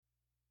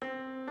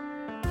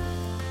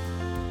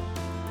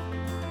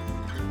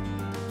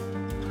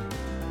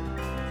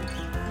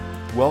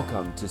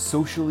Welcome to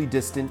Socially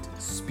Distant,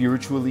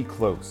 Spiritually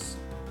Close,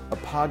 a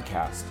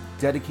podcast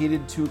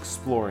dedicated to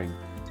exploring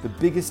the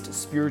biggest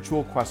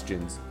spiritual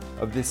questions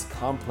of this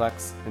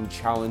complex and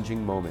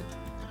challenging moment.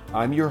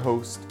 I'm your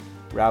host,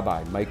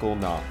 Rabbi Michael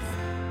Knopf.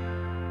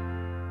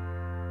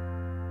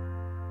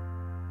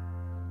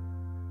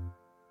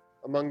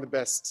 Among the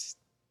best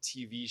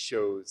TV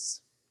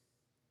shows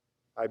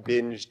I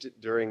binged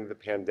during the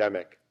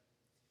pandemic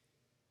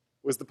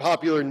was the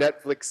popular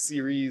Netflix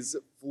series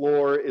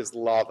Floor is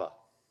Lava.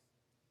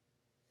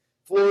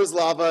 Floor is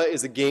Lava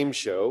is a game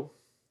show,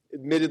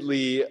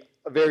 admittedly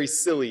a very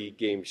silly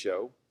game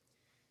show,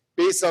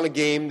 based on a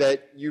game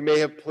that you may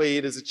have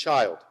played as a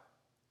child.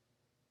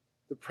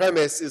 The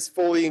premise is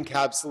fully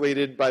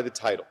encapsulated by the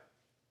title.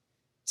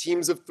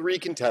 Teams of 3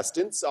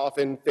 contestants,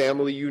 often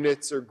family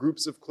units or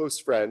groups of close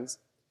friends,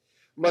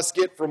 must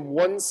get from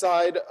one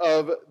side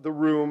of the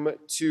room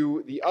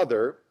to the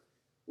other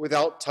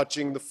without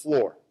touching the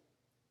floor,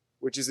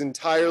 which is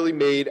entirely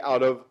made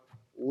out of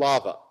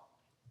lava.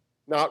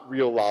 Not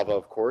real lava,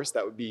 of course,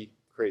 that would be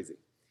crazy.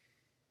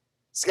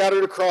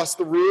 Scattered across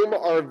the room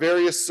are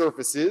various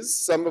surfaces,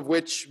 some of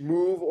which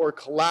move or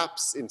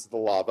collapse into the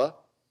lava,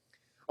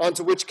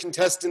 onto which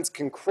contestants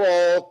can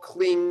crawl,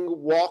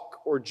 cling,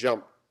 walk, or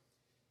jump,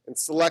 and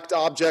select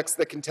objects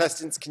that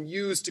contestants can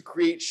use to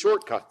create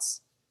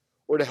shortcuts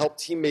or to help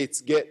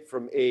teammates get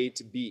from A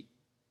to B.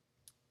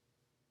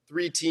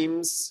 3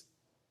 teams.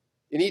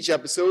 In each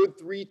episode,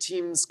 3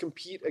 teams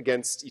compete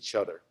against each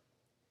other.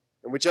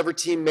 And whichever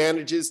team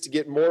manages to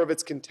get more of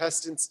its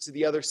contestants to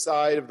the other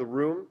side of the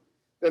room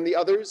than the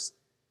others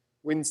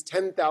wins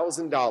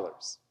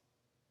 $10,000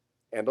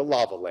 and a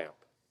lava lamp.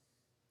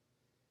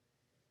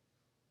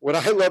 What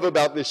I love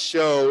about this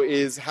show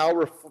is how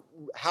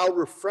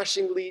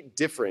refreshingly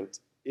different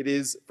it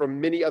is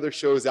from many other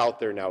shows out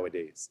there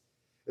nowadays,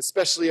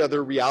 especially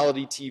other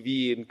reality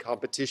TV and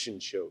competition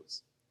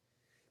shows.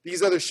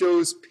 These other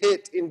shows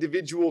pit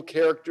individual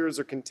characters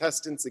or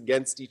contestants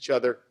against each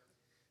other.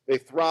 They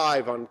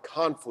thrive on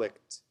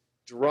conflict,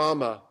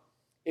 drama,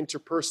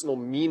 interpersonal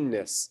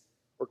meanness,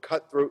 or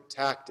cutthroat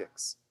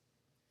tactics.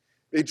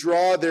 They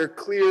draw their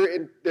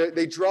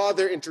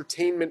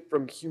entertainment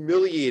from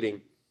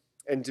humiliating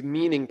and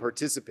demeaning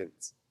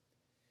participants,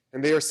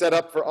 and they are set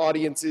up for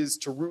audiences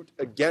to root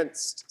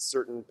against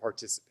certain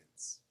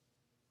participants.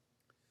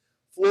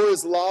 Floor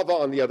is Lava,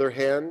 on the other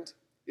hand,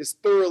 is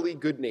thoroughly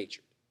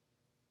good-natured.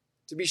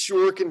 To be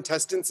sure,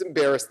 contestants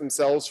embarrass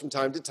themselves from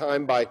time to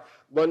time by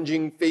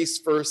lunging face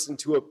first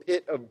into a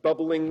pit of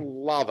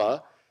bubbling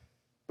lava,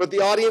 but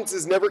the audience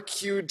is never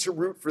cued to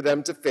root for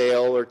them to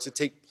fail or to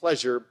take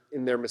pleasure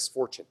in their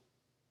misfortune.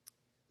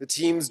 The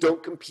teams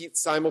don't compete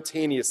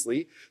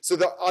simultaneously, so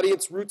the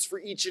audience roots for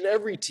each and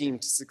every team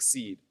to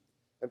succeed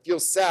and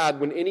feels sad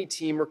when any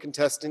team or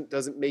contestant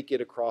doesn't make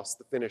it across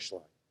the finish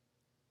line.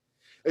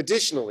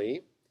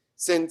 Additionally,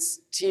 since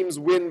teams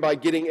win by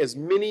getting as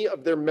many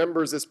of their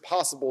members as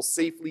possible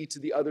safely to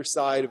the other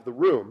side of the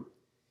room,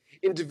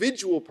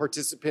 individual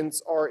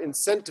participants are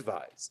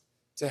incentivized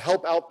to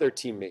help out their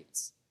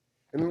teammates.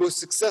 And the most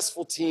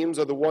successful teams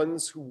are the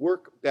ones who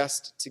work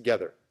best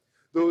together,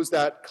 those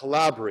that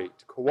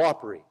collaborate,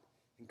 cooperate,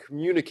 and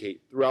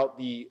communicate throughout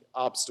the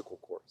obstacle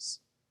course.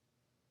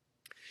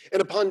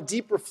 And upon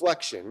deep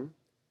reflection,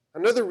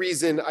 another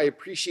reason I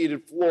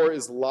appreciated Floor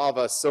is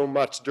Lava so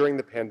much during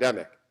the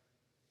pandemic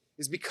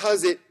is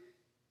because it,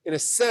 in a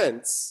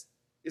sense,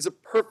 is a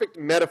perfect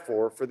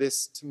metaphor for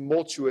this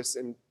tumultuous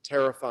and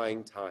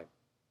terrifying time.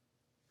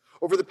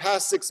 Over the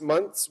past 6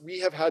 months, we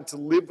have had to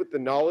live with the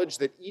knowledge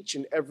that each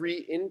and every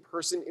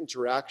in-person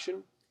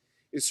interaction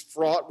is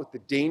fraught with the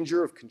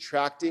danger of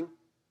contracting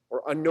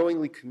or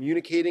unknowingly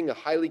communicating a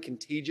highly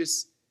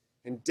contagious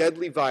and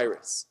deadly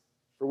virus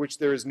for which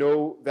there is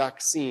no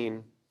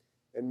vaccine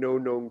and no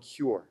known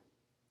cure.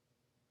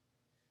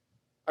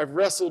 I've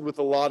wrestled with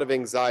a lot of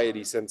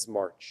anxiety since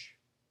March,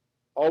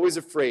 always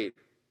afraid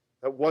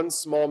that one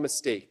small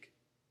mistake,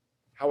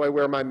 how I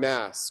wear my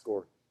mask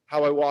or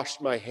how I wash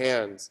my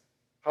hands,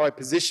 how I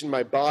position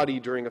my body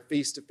during a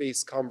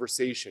face-to-face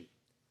conversation,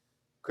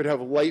 could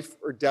have life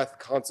or death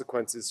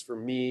consequences for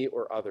me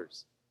or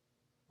others.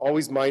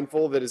 Always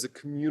mindful that as a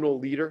communal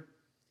leader,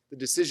 the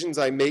decisions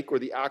I make or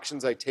the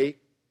actions I take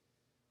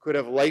could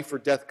have life or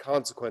death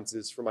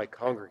consequences for my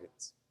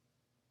congregants.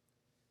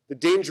 The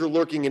danger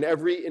lurking in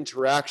every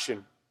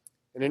interaction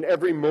and in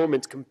every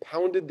moment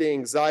compounded the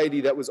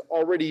anxiety that was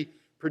already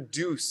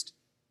produced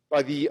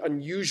by the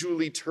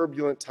unusually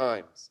turbulent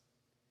times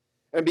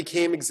and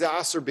became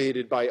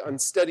exacerbated by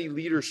unsteady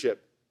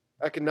leadership,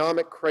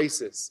 economic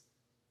crisis,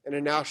 and a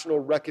national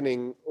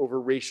reckoning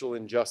over racial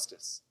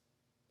injustice.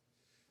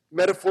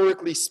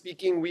 Metaphorically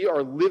speaking, we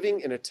are living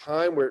in a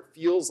time where it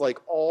feels like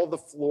all the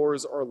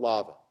floors are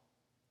lava,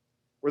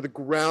 where the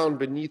ground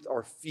beneath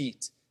our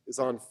feet is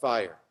on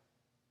fire.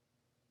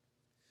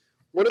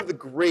 One of the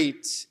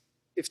great,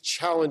 if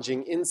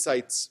challenging,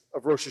 insights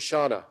of Rosh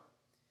Hashanah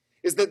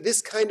is that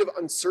this kind of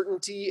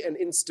uncertainty and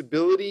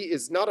instability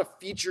is not a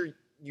feature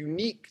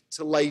unique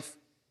to life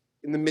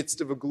in the midst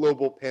of a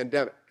global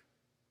pandemic.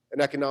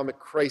 an economic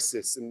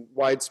crisis, and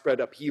widespread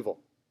upheaval.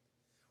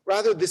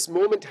 Rather, this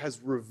moment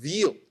has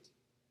revealed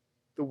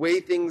the way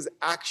things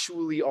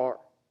actually are,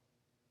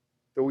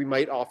 though we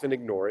might often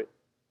ignore it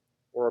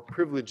or are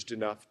privileged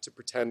enough to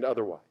pretend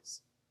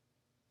otherwise.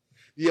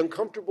 The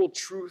uncomfortable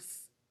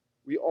truth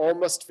we all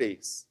must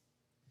face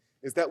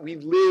is that we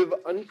live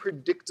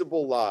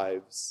unpredictable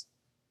lives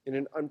in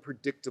an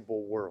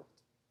unpredictable world.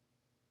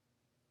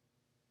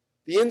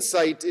 The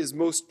insight is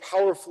most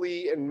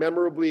powerfully and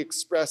memorably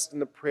expressed in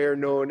the prayer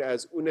known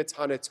as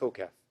Unetane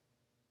Tokef.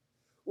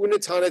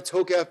 Unetane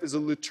Tokef is a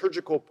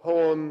liturgical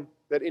poem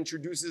that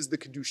introduces the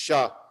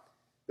Kedusha,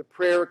 the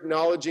prayer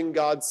acknowledging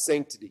God's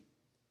sanctity,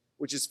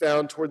 which is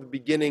found toward the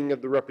beginning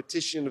of the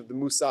repetition of the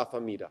Musaf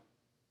Hamida.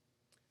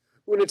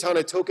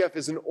 Unetane Tokef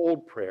is an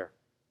old prayer,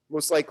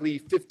 most likely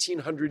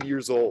 1,500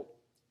 years old,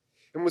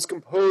 and was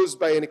composed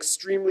by an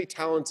extremely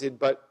talented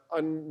but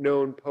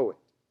unknown poet.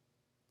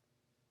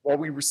 While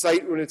we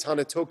recite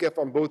Unetane Tokef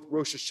on both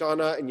Rosh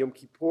Hashanah and Yom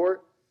Kippur,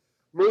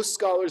 most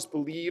scholars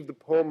believe the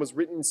poem was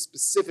written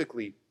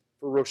specifically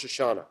for Rosh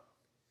Hashanah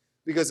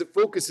because it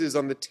focuses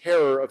on the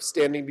terror of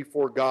standing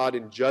before God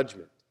in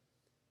judgment,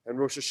 and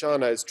Rosh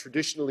Hashanah is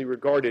traditionally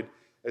regarded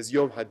as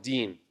Yom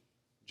Hadin,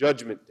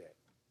 Judgment Day,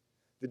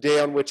 the day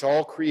on which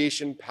all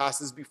creation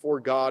passes before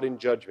God in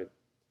judgment,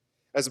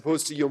 as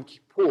opposed to Yom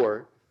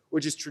Kippur,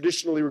 which is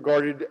traditionally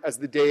regarded as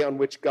the day on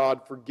which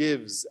God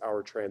forgives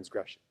our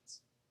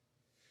transgressions.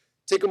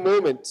 Take a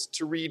moment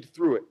to read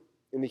through it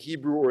in the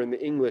Hebrew or in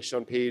the English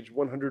on page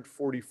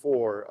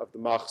 144 of the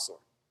Machzor.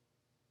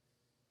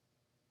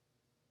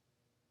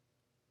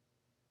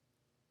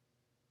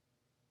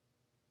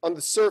 On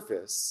the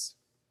surface,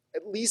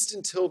 at least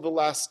until the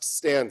last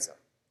stanza,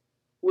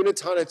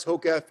 Unetane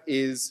Tokef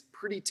is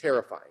pretty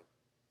terrifying.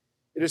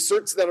 It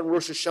asserts that on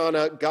Rosh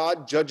Hashanah,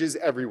 God judges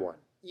everyone,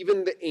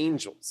 even the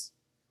angels,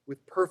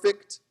 with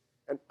perfect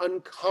and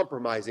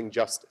uncompromising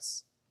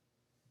justice.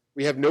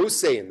 We have no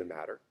say in the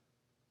matter.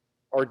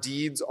 Our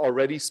deeds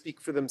already speak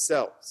for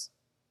themselves,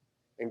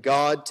 and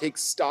God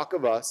takes stock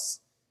of us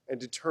and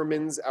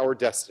determines our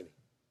destiny,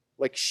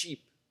 like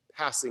sheep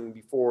passing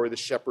before the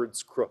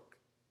shepherd's crook.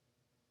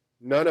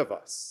 None of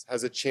us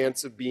has a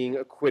chance of being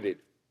acquitted.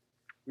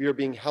 We are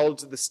being held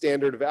to the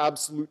standard of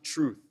absolute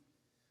truth,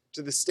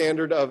 to the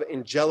standard of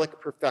angelic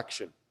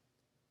perfection.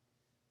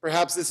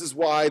 Perhaps this is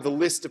why the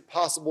list of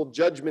possible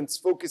judgments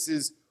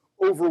focuses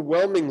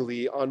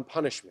overwhelmingly on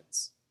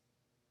punishments,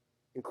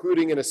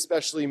 including and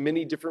especially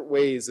many different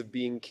ways of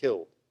being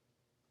killed.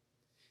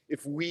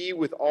 If we,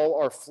 with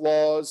all our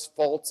flaws,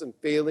 faults, and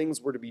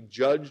failings, were to be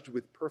judged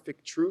with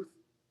perfect truth,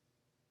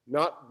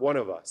 not one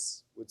of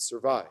us would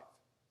survive.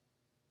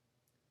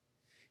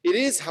 It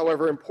is,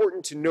 however,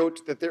 important to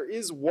note that there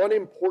is one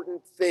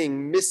important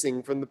thing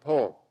missing from the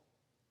poem: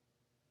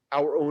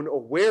 our own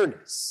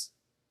awareness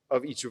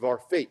of each of our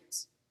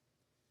fates.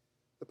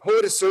 The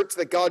poet asserts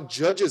that God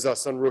judges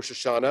us on Rosh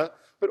Hashanah,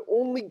 but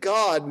only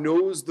God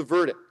knows the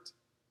verdict.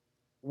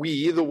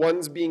 We, the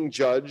ones being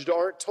judged,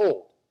 aren't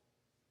told.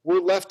 We're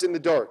left in the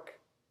dark.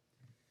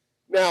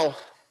 Now,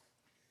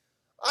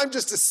 I'm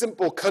just a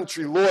simple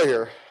country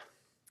lawyer,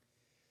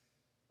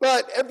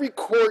 but every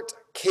court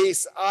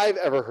case I've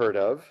ever heard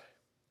of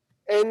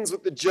ends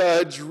with the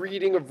judge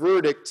reading a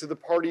verdict to the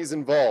parties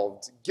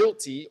involved,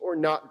 guilty or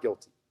not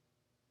guilty.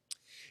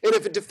 And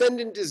if a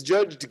defendant is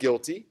judged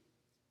guilty,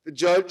 the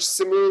judge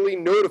similarly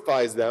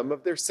notifies them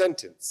of their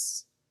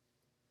sentence.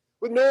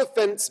 With no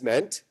offense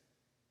meant,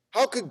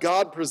 how could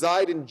God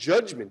preside in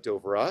judgment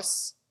over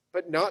us,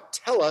 but not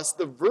tell us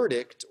the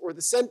verdict or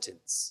the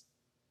sentence?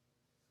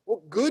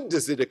 What good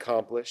does it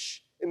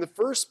accomplish in the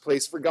first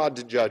place for God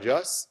to judge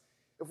us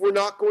if we're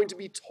not going to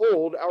be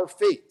told our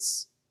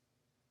fates?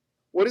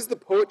 What is the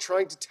poet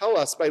trying to tell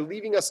us by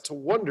leaving us to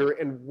wonder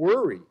and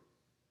worry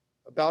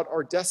about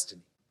our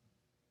destiny?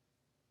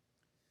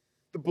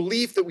 The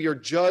belief that we are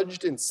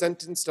judged and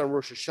sentenced on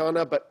Rosh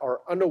Hashanah but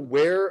are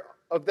unaware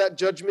of that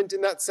judgment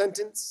in that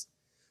sentence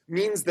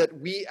means that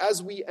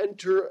as we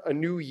enter a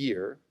new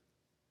year,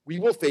 we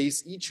will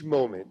face each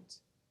moment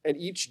and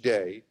each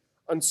day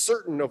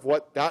uncertain of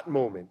what that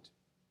moment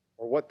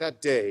or what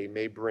that day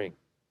may bring.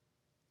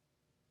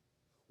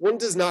 One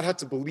does not have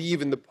to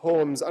believe in the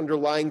poem's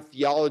underlying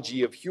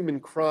theology of human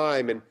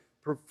crime and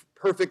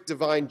perfect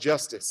divine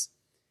justice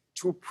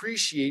to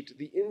appreciate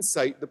the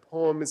insight the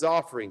poem is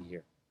offering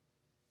here,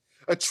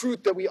 a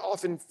truth that we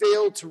often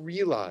fail to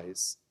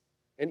realize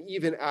and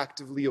even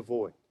actively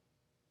avoid.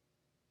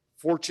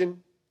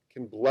 Fortune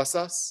can bless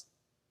us,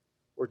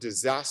 or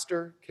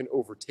disaster can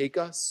overtake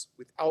us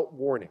without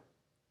warning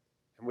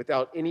and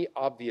without any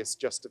obvious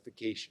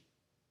justification.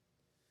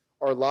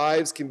 Our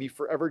lives can be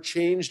forever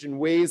changed in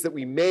ways that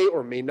we may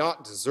or may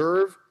not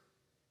deserve,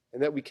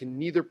 and that we can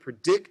neither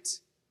predict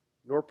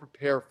nor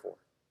prepare for.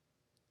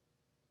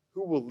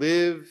 Who will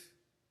live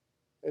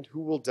and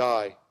who will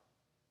die?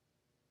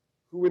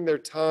 Who in their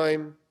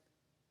time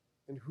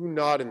and who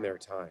not in their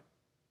time?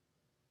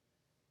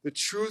 The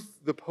truth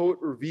the poet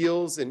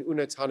reveals in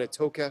Unetane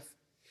Tokef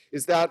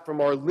is that from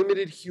our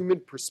limited human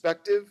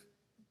perspective,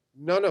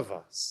 none of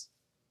us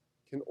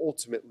can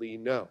ultimately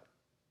know.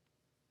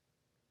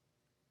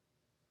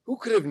 Who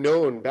could have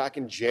known back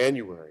in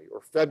January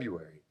or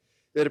February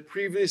that a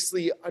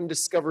previously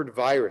undiscovered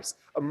virus,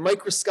 a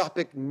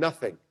microscopic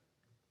nothing,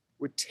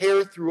 would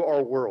tear through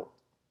our world,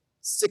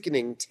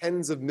 sickening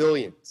tens of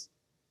millions,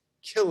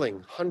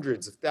 killing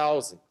hundreds of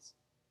thousands?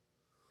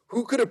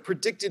 Who could have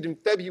predicted in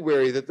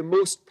February that the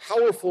most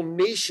powerful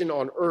nation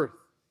on earth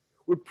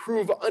would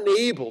prove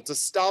unable to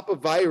stop a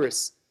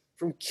virus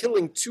from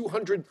killing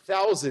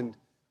 200,000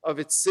 of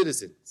its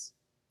citizens?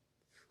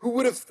 Who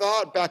would have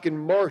thought back in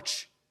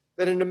March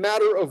that in a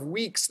matter of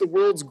weeks the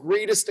world's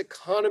greatest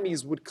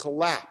economies would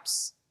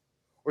collapse,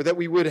 or that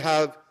we would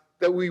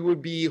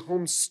be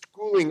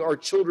homeschooling our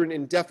children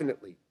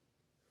indefinitely,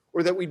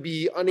 or that we'd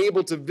be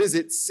unable to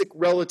visit sick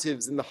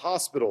relatives in the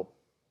hospital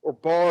or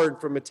barred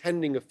from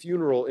attending a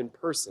funeral in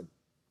person?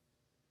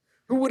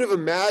 Who would have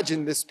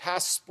imagined this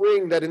past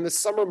spring that in the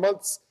summer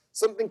months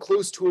something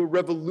close to a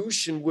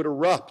revolution would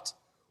erupt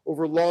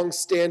over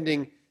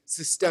long-standing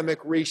systemic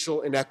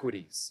racial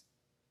inequities?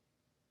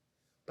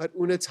 But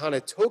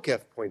Unetane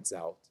Tokef points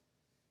out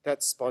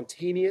that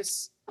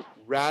spontaneous,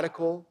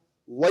 radical,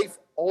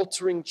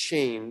 life-altering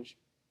change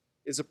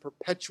is a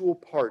perpetual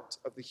part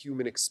of the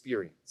human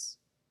experience.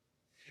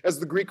 As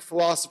the Greek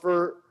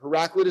philosopher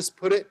Heraclitus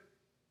put it,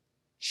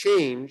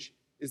 change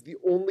is the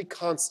only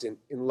constant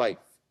in life.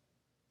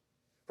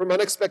 From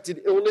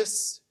unexpected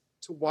illness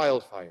to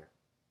wildfire,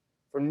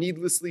 from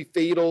needlessly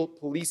fatal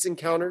police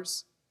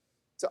encounters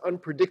to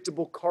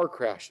unpredictable car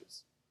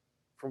crashes,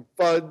 from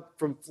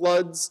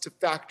floods to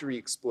factory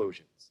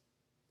explosions.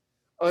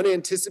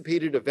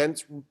 Unanticipated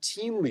events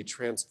routinely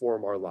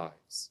transform our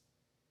lives.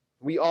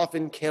 We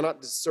often cannot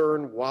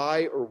discern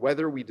why or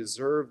whether we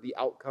deserve the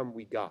outcome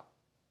we got.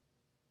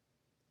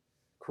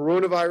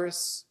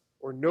 Coronavirus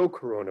or no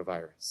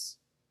coronavirus,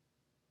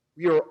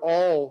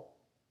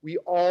 we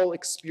all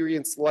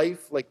experience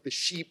life like the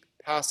sheep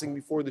passing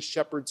before the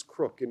shepherd's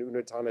crook in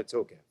Unetane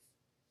Tokef,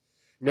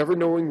 never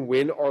knowing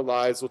when our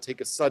lives will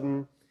take a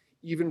sudden,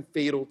 even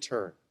fatal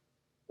turn,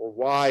 or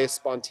why a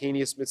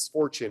spontaneous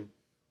misfortune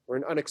or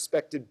an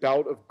unexpected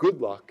bout of good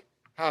luck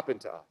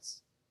happened to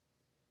us,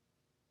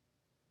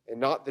 and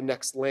not the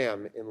next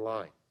lamb in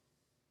line.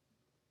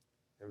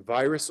 And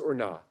virus or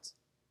not,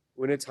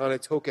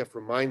 Unetane Tokef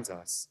reminds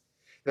us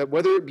that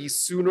whether it be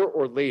sooner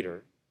or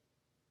later,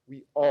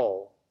 we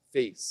all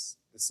face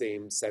the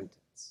same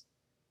sentence.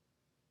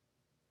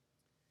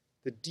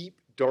 The deep,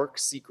 dark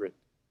secret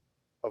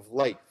of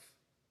life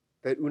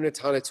that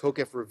Unetane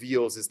Tokef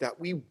reveals is that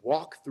we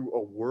walk through a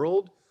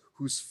world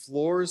whose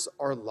floors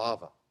are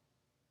lava.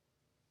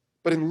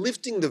 But in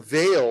lifting the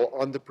veil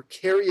on the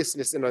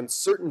precariousness and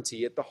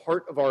uncertainty at the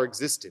heart of our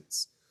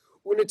existence,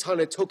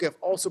 Unetane Tokef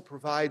also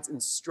provides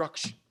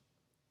instruction.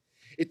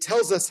 It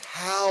tells us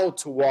how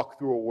to walk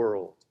through a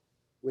world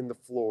when the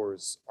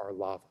floors are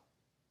lava.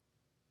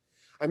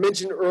 I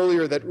mentioned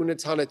earlier that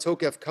Unetane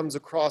Tokef comes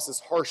across as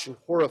harsh and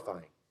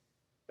horrifying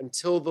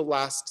until the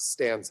last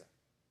stanza.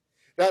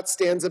 That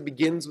stanza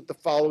begins with the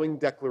following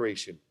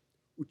declaration: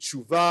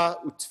 Utshuva,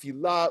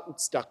 utfila,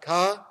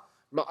 utzdaka,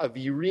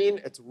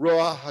 ma'avirin et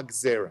roa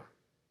hagzera.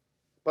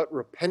 But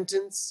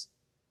repentance,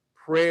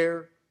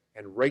 prayer,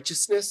 and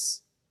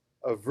righteousness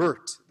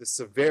avert the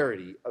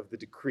severity of the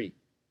decree.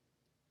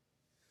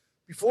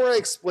 Before I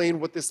explain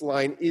what this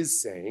line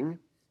is saying,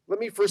 let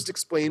me first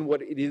explain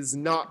what it is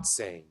not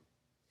saying.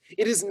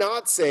 It is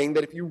not saying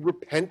that if you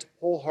repent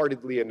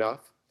wholeheartedly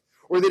enough,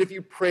 or that if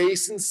you pray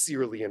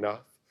sincerely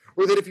enough,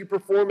 or that if you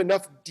perform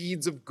enough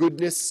deeds of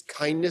goodness,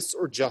 kindness,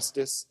 or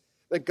justice,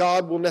 that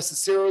God will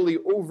necessarily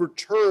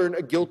overturn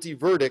a guilty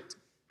verdict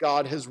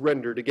God has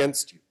rendered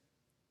against you.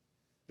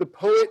 The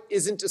poet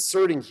isn't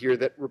asserting here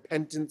that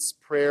repentance,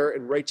 prayer,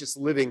 and righteous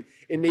living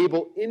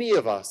enable any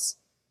of us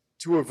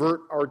to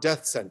avert our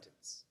death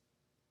sentence,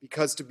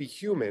 because to be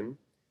human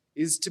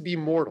is to be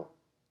mortal.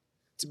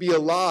 To be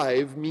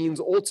alive means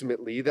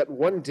ultimately that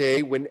one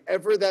day,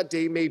 whenever that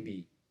day may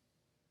be,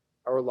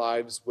 our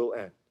lives will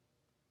end.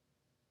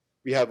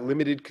 We have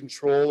limited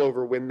control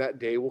over when that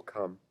day will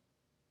come,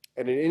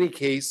 and in any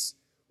case,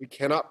 we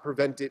cannot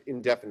prevent it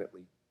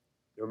indefinitely,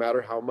 no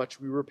matter how much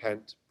we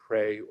repent,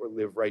 pray, or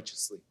live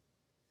righteously.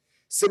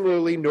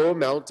 Similarly, no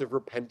amount of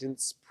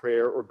repentance,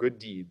 prayer, or good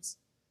deeds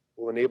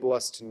will enable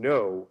us to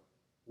know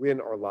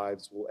when our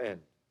lives will end.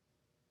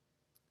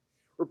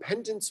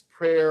 Repentance,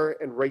 prayer,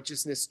 and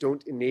righteousness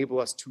don't enable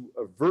us to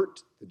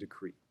avert the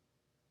decree.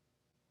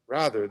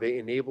 Rather, they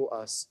enable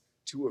us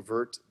to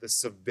avert the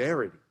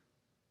severity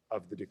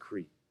of the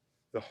decree,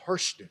 the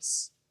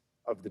harshness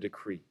of the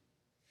decree.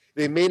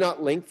 They may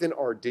not lengthen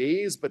our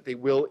days, but they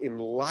will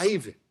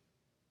enliven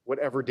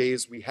whatever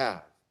days we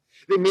have.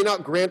 They may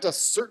not grant us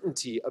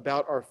certainty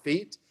about our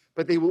fate,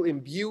 but they will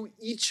imbue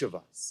each of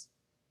us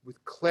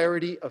with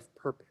clarity of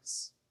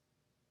purpose.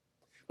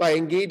 By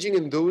engaging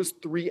in those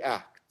three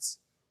acts,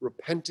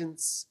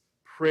 repentance,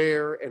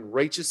 prayer, and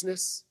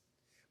righteousness,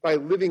 by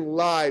living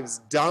lives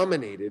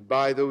dominated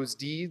by those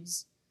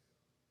deeds,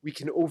 we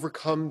can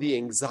overcome the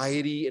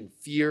anxiety and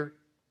fear,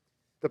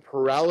 the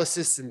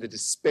paralysis and the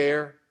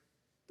despair,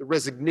 the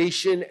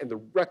resignation and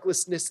the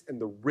recklessness and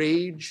the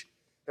rage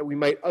that we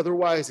might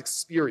otherwise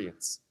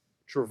experience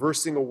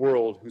traversing a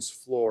world whose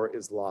floor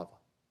is lava.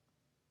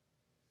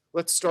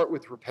 Let's start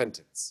with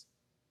repentance.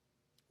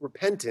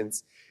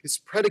 Repentance is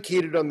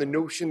predicated on the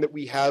notion that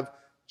we have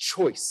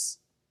choice,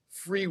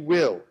 free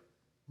will,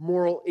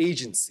 moral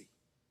agency,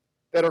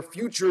 that our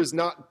future is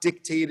not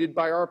dictated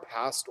by our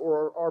past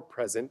or our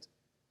present,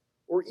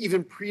 or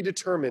even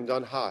predetermined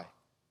on high.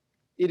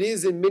 It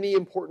is in many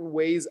important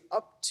ways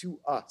up to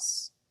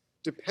us,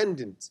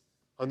 dependent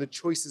on the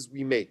choices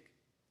we make.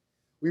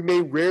 We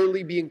may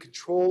rarely be in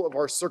control of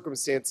our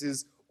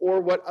circumstances or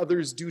what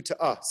others do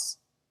to us,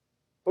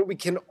 but we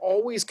can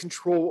always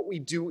control what we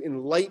do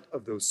in light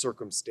of those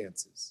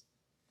circumstances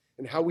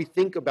and how we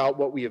think about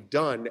what we have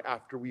done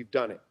after we've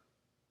done it.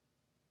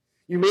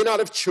 You may not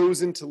have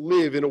chosen to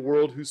live in a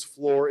world whose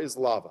floor is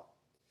lava,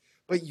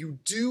 but you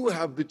do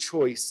have the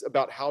choice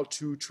about how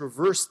to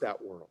traverse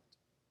that world.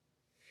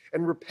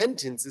 And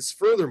repentance is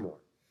furthermore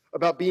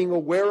about being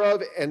aware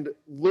of and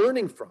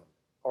learning from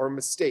our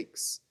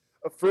mistakes,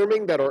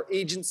 affirming that our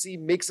agency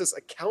makes us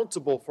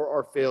accountable for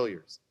our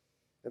failures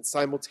and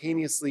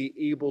simultaneously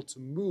able to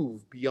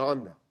move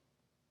beyond them.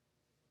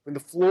 When the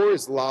floor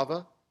is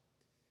lava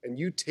and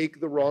you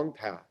take the wrong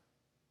path,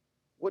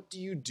 what do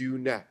you do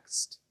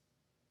next?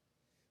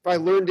 If I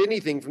learned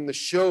anything from the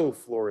show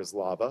Floor is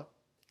Lava,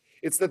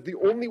 it's that the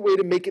only way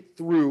to make it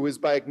through is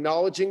by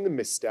acknowledging the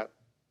misstep,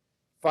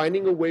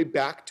 finding a way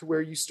back to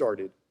where you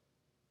started,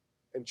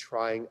 and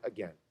trying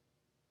again.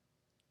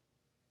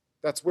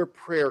 That's where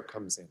prayer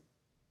comes in.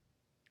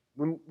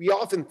 When we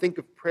often think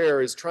of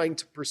prayer as trying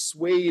to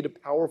persuade a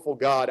powerful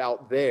God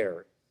out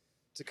there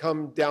to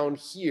come down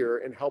here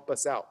and help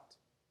us out.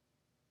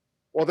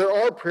 While there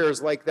are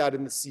prayers like that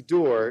in the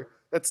Siddur,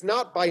 that's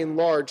not by and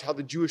large how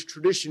the Jewish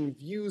tradition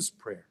views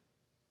prayer.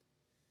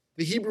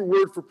 The Hebrew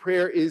word for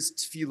prayer is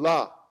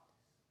tefillah,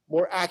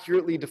 more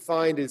accurately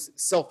defined as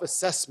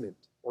self-assessment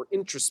or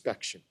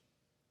introspection.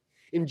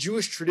 In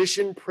Jewish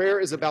tradition, prayer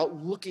is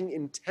about looking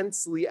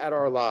intensely at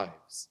our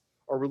lives,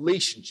 our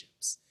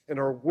relationships, and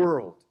our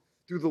world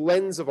through the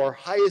lens of our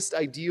highest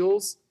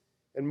ideals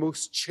and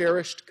most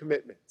cherished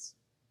commitments.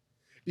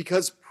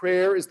 Because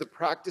prayer is the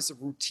practice of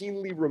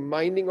routinely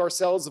reminding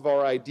ourselves of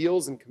our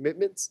ideals and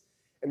commitments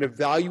and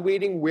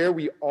evaluating where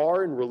we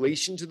are in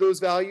relation to those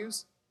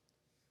values,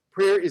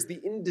 prayer is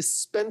the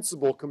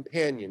indispensable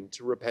companion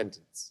to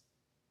repentance.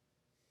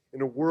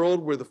 In a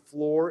world where the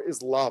floor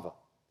is lava,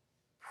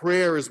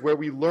 prayer is where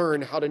we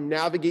learn how to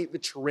navigate the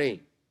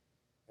terrain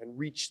and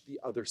reach the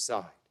other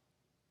side.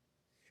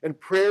 And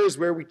prayer is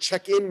where we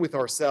check in with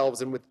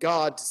ourselves and with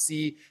God to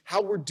see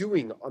how we're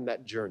doing on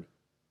that journey,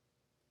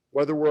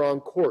 whether we're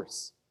on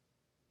course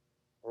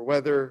or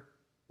whether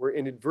we're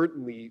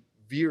inadvertently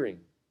veering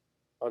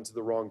onto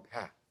the wrong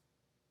path.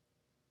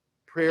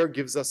 Prayer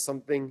gives us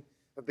something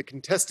that the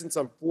contestants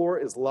on Floor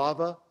is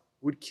Lava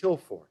would kill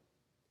for,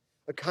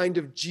 a kind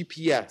of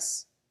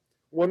GPS,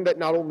 one that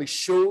not only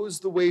shows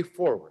the way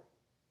forward,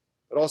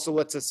 but also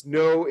lets us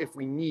know if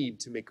we need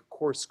to make a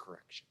course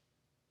correction.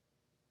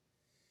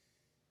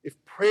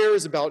 If prayer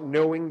is about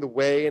knowing the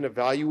way and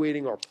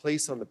evaluating our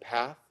place on the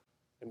path,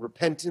 and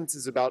repentance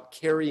is about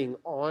carrying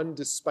on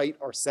despite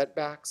our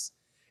setbacks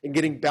and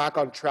getting back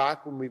on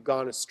track when we've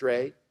gone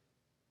astray,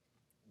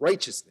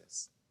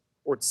 righteousness,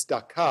 or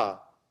tzedakah,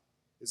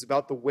 is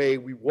about the way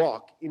we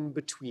walk in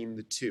between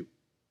the two.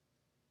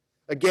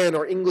 Again,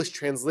 our English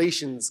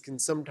translations can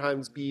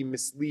sometimes be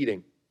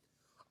misleading.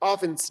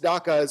 Often,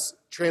 tzedakah is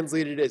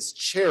translated as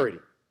charity,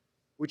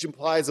 which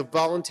implies a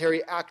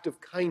voluntary act of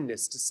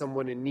kindness to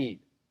someone in need.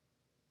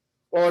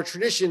 While our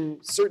tradition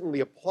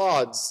certainly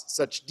applauds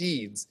such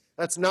deeds,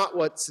 that's not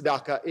what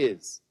tzedakah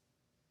is.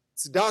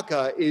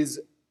 Tzedakah is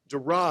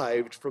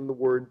derived from the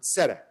word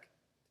tzedek,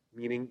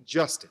 meaning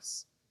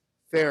justice,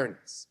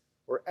 fairness,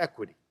 or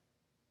equity.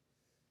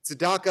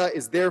 Tzedakah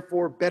is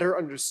therefore better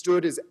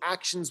understood as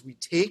actions we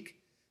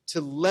take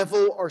to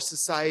level our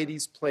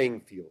society's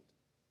playing field,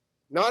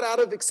 not out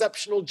of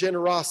exceptional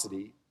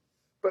generosity,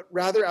 but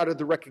rather out of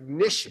the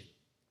recognition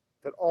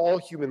that all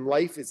human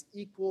life is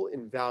equal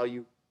in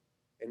value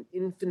and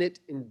infinite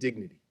in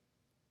dignity,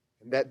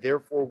 and that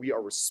therefore we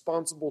are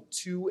responsible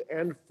to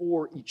and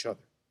for each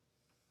other,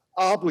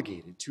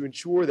 obligated to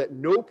ensure that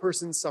no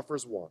person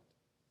suffers want,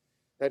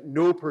 that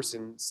no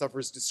person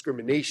suffers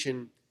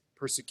discrimination,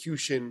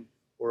 persecution,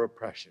 or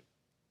oppression.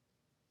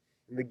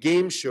 In the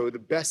game show, the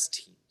best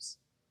teams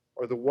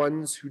are the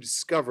ones who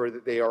discover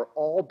that they are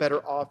all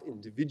better off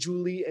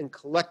individually and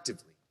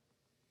collectively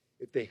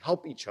if they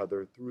help each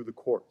other through the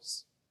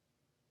course.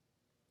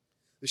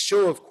 The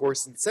show, of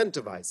course,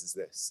 incentivizes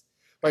this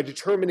by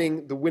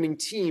determining the winning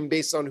team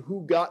based on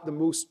who got the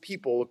most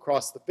people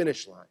across the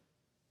finish line.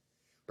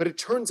 But it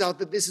turns out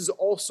that this is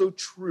also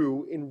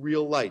true in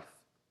real life.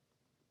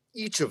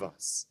 Each of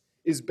us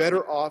is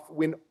better off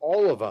when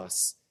all of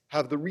us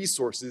have the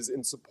resources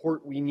and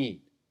support we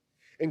need.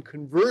 And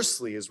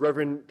conversely, as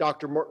Reverend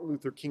Dr. Martin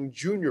Luther King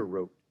Jr.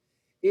 wrote,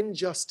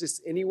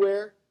 injustice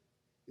anywhere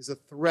is a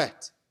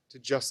threat to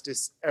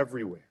justice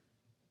everywhere.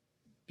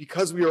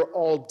 Because we are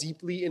all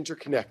deeply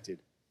interconnected,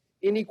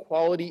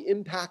 inequality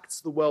impacts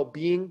the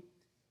well-being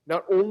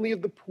not only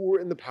of the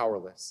poor and the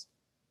powerless,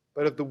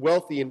 but of the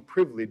wealthy and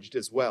privileged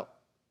as well.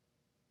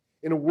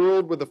 In a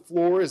world where the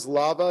floor is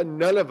lava,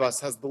 none of us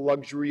has the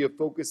luxury of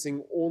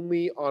focusing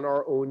only on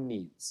our own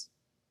needs.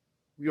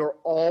 We are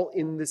all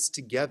in this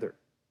together,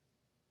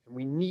 and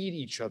we need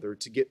each other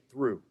to get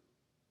through.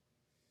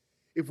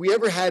 If we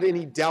ever had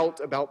any doubt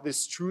about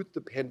this truth,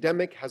 the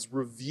pandemic has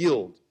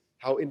revealed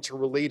how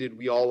interrelated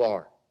we all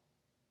are,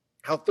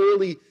 how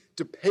thoroughly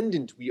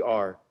dependent we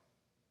are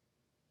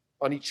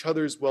on each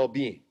other's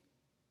well-being.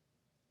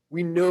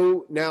 We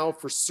know now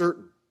for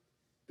certain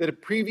that a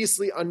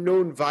previously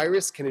unknown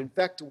virus can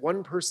infect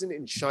one person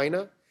in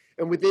China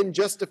and within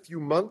just a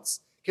few months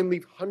can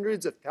leave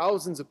hundreds of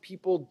thousands of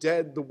people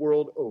dead the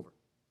world over.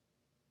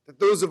 That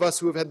those of us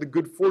who have had the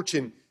good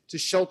fortune to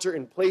shelter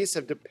in place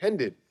have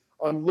depended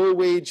on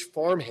low-wage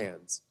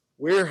farmhands,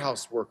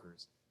 warehouse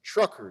workers,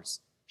 truckers,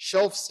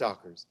 shelf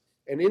stockers,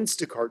 and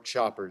Instacart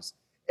shoppers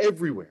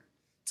everywhere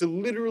to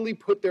literally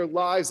put their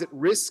lives at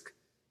risk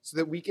so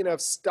that we can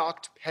have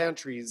stocked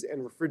pantries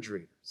and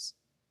refrigerators.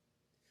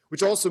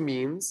 Which also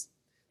means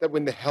that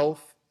when the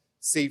health,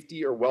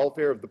 safety, or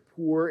welfare of the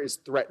poor is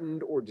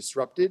threatened or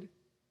disrupted,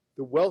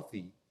 the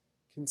wealthy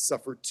can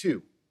suffer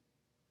too.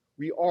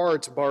 We are,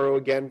 to borrow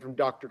again from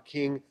Dr.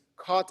 King,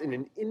 caught in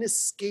an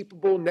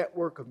inescapable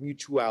network of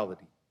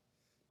mutuality,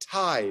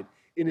 tied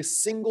in a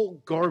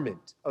single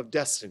garment of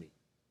destiny.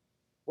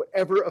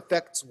 Whatever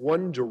affects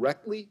one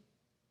directly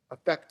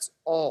affects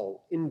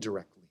all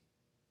indirectly.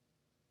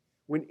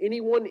 When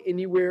anyone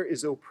anywhere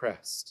is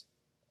oppressed,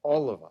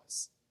 all of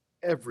us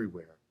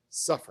everywhere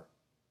suffer.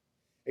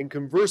 And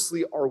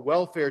conversely, our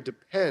welfare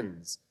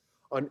depends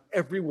on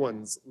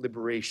everyone's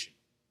liberation.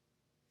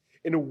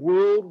 In a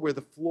world where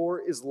the floor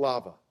is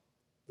lava,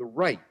 the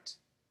right,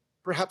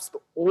 perhaps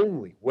the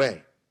only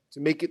way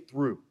to make it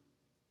through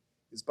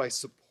is by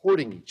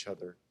supporting each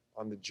other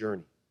on the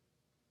journey.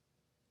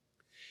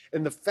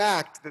 And the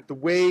fact that the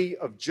way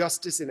of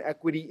justice and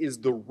equity is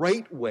the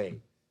right way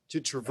to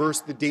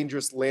traverse the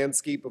dangerous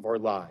landscape of our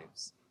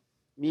lives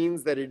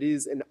means that it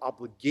is an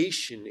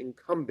obligation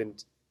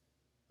incumbent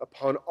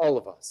upon all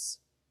of us,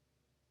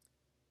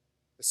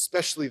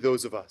 especially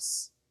those of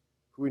us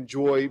who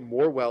enjoy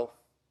more wealth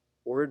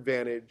or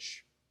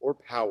advantage or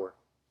power,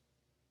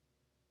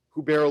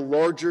 who bear a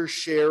larger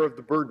share of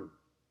the burden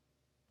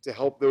to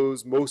help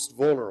those most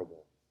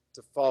vulnerable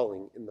to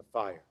falling in the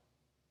fire.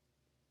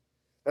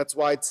 That's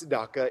why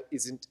tzedakah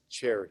isn't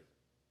charity,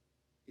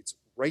 it's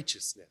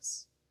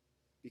righteousness,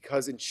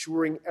 because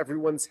ensuring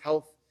everyone's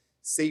health,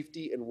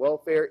 safety, and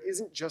welfare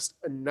isn't just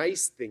a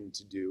nice thing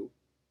to do,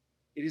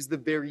 it is the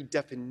very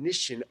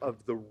definition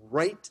of the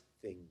right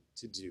thing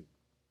to do.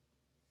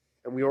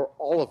 And we are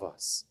all of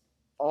us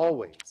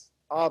always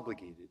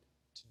obligated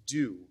to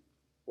do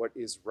what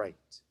is right.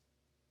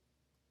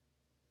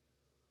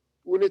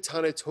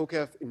 Unetane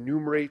Tokef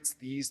enumerates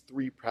these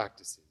three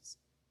practices,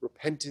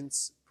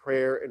 repentance,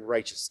 prayer, and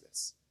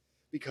righteousness,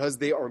 because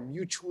they are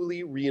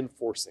mutually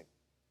reinforcing.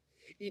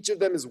 Each of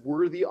them is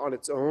worthy on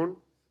its own,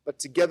 but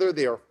together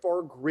they are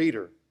far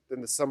greater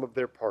than the sum of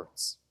their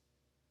parts.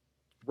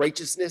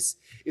 Righteousness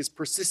is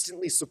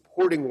persistently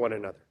supporting one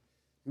another,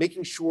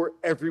 making sure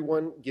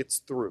everyone gets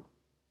through.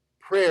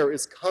 Prayer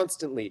is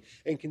constantly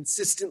and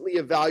consistently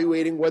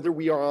evaluating whether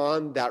we are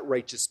on that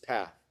righteous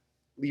path,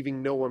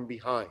 leaving no one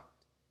behind.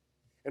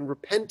 And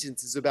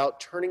repentance is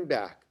about turning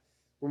back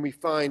when we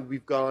find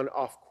we've gone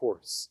off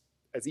course,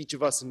 as each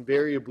of us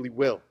invariably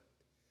will,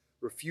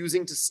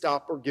 refusing to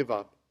stop or give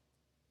up,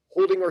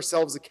 holding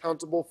ourselves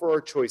accountable for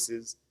our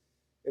choices,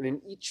 and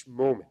in each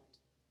moment,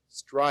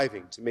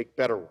 striving to make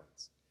better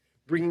ones,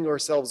 bringing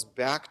ourselves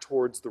back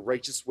towards the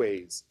righteous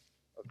ways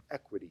of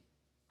equity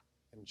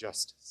and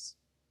justice.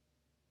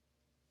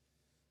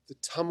 The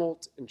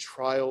tumult and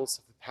trials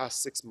of the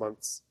past 6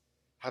 months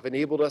have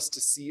enabled us to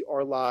see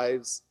our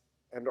lives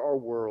and our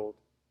world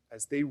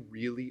as they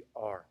really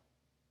are.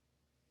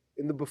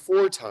 In the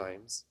before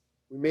times,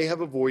 we may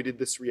have avoided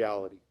this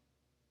reality.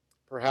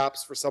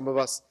 Perhaps for some of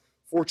us,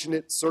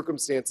 fortunate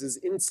circumstances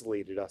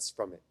insulated us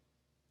from it.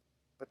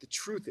 But the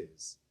truth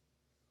is,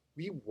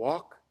 we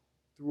walk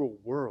through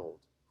a world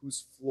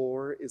whose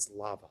floor is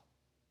lava.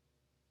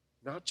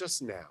 Not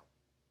just now,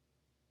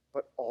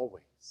 but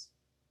always.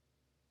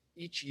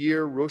 Each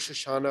year, Rosh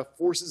Hashanah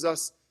forces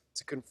us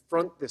to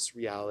confront this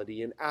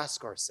reality and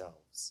ask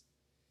ourselves,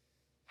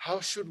 how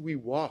should we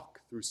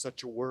walk through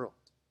such a world?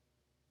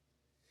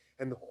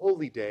 And the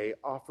Holy Day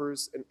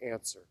offers an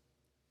answer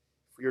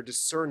if we are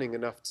discerning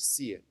enough to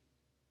see it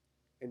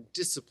and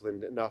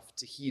disciplined enough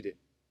to heed it.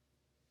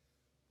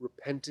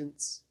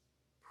 Repentance,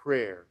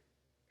 prayer,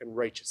 and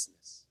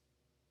righteousness.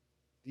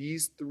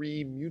 These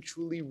three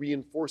mutually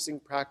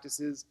reinforcing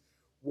practices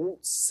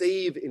won't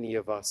save any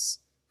of us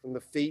from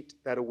the fate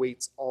that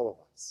awaits all of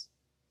us,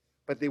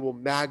 but they will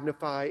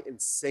magnify and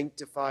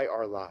sanctify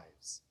our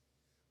lives,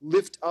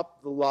 lift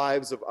up the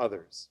lives of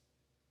others,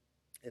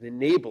 and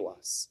enable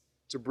us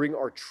to bring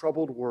our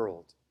troubled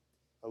world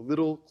a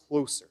little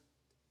closer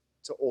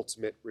to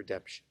ultimate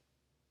redemption.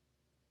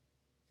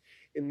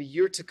 In the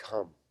year to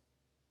come,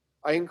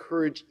 I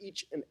encourage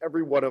each and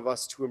every one of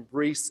us to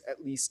embrace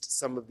at least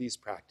some of these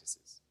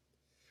practices.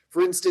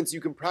 For instance,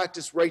 you can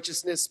practice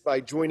righteousness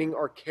by joining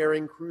our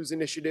Caring Cruise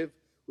initiative,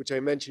 which I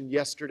mentioned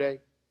yesterday,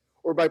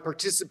 or by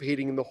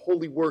participating in the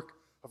holy work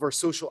of our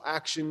Social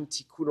Action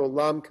Tikkun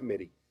Olam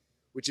Committee,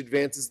 which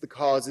advances the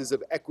causes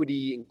of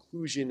equity,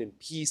 inclusion, and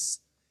peace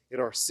in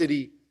our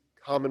city,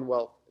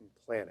 commonwealth, and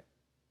planet.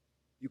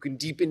 You can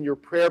deepen your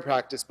prayer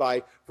practice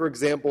by, for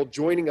example,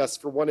 joining us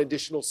for one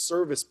additional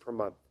service per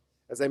month,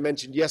 as I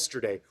mentioned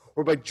yesterday,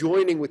 or by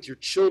joining with your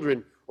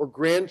children or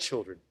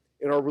grandchildren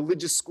in our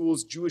Religious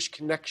Schools Jewish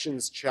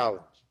Connections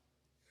Challenge,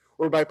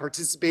 or by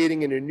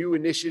participating in a new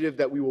initiative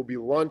that we will be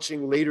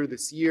launching later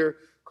this year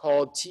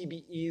called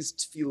TBE's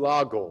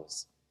Tefillah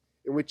Goals,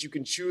 in which you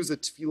can choose a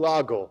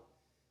Tefillah goal,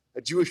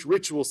 a Jewish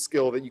ritual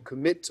skill that you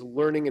commit to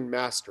learning and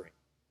mastering.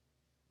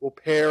 We'll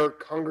pair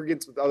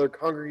congregants with other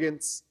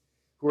congregants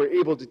who are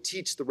able to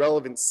teach the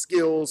relevant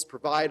skills,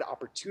 provide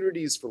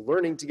opportunities for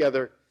learning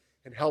together,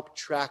 and help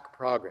track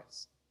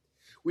progress.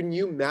 When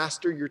you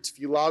master your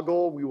tefillah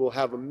goal, we will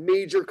have a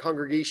major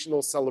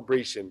congregational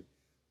celebration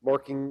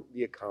marking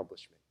the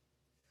accomplishment.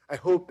 I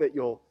hope that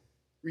you'll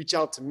reach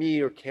out to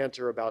me or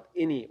Cantor about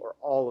any or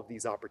all of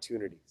these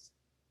opportunities.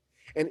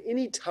 And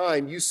any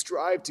time you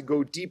strive to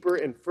go deeper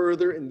and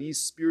further in these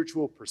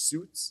spiritual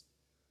pursuits,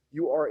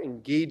 you are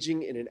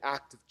engaging in an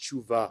act of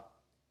tshuva,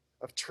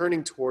 of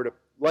turning toward a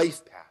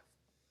life path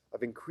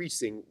of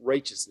increasing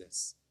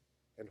righteousness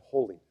and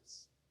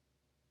holiness.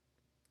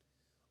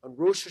 On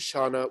Rosh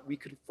Hashanah, we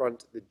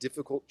confront the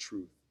difficult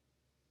truth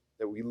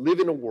that we live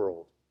in a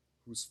world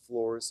whose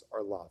floors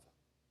are lava.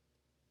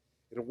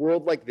 In a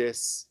world like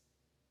this,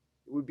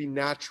 it would be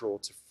natural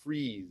to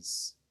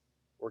freeze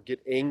or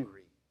get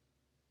angry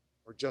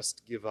or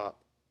just give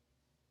up.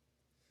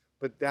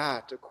 But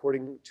that,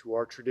 according to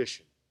our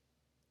tradition,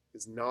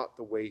 is not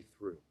the way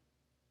through.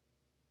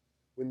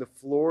 When the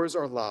floors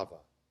are lava,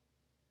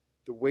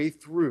 the way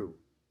through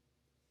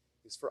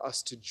is for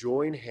us to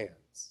join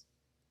hands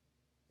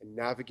and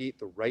navigate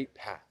the right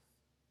path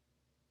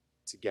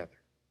together.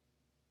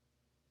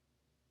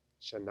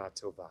 Shana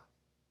Tova.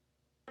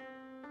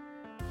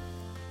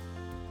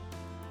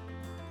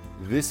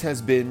 This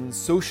has been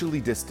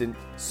Socially Distant,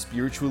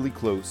 Spiritually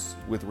Close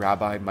with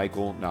Rabbi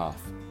Michael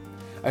Knopf.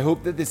 I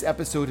hope that this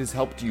episode has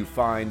helped you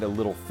find a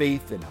little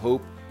faith and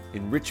hope,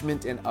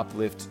 enrichment and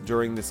uplift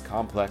during this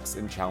complex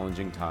and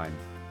challenging time.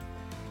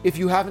 If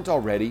you haven't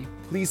already,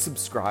 please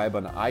subscribe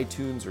on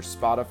iTunes or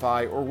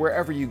Spotify or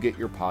wherever you get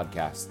your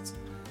podcasts.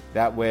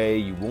 That way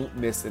you won't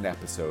miss an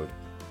episode.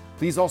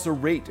 Please also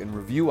rate and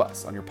review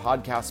us on your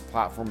podcast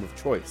platform of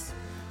choice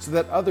so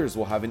that others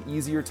will have an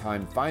easier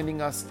time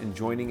finding us and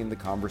joining in the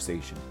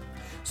conversation.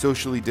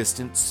 Socially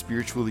Distant,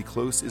 Spiritually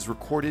Close is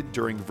recorded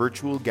during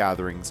virtual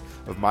gatherings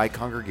of my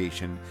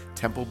congregation,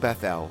 Temple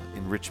Bethel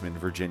in Richmond,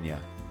 Virginia.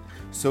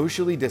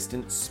 Socially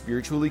Distant,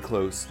 Spiritually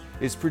Close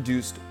is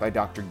produced by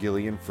Dr.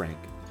 Gillian Frank.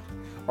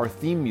 Our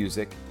theme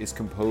music is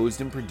composed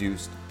and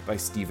produced by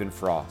Stephen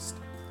Frost.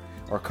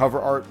 Our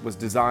cover art was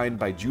designed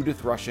by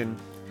Judith Rushin,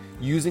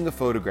 using a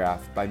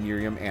photograph by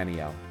Miriam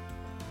Aniel.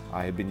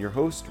 I have been your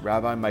host,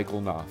 Rabbi Michael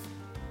Knopf.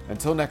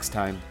 Until next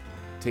time,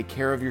 take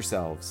care of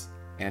yourselves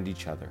and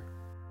each other.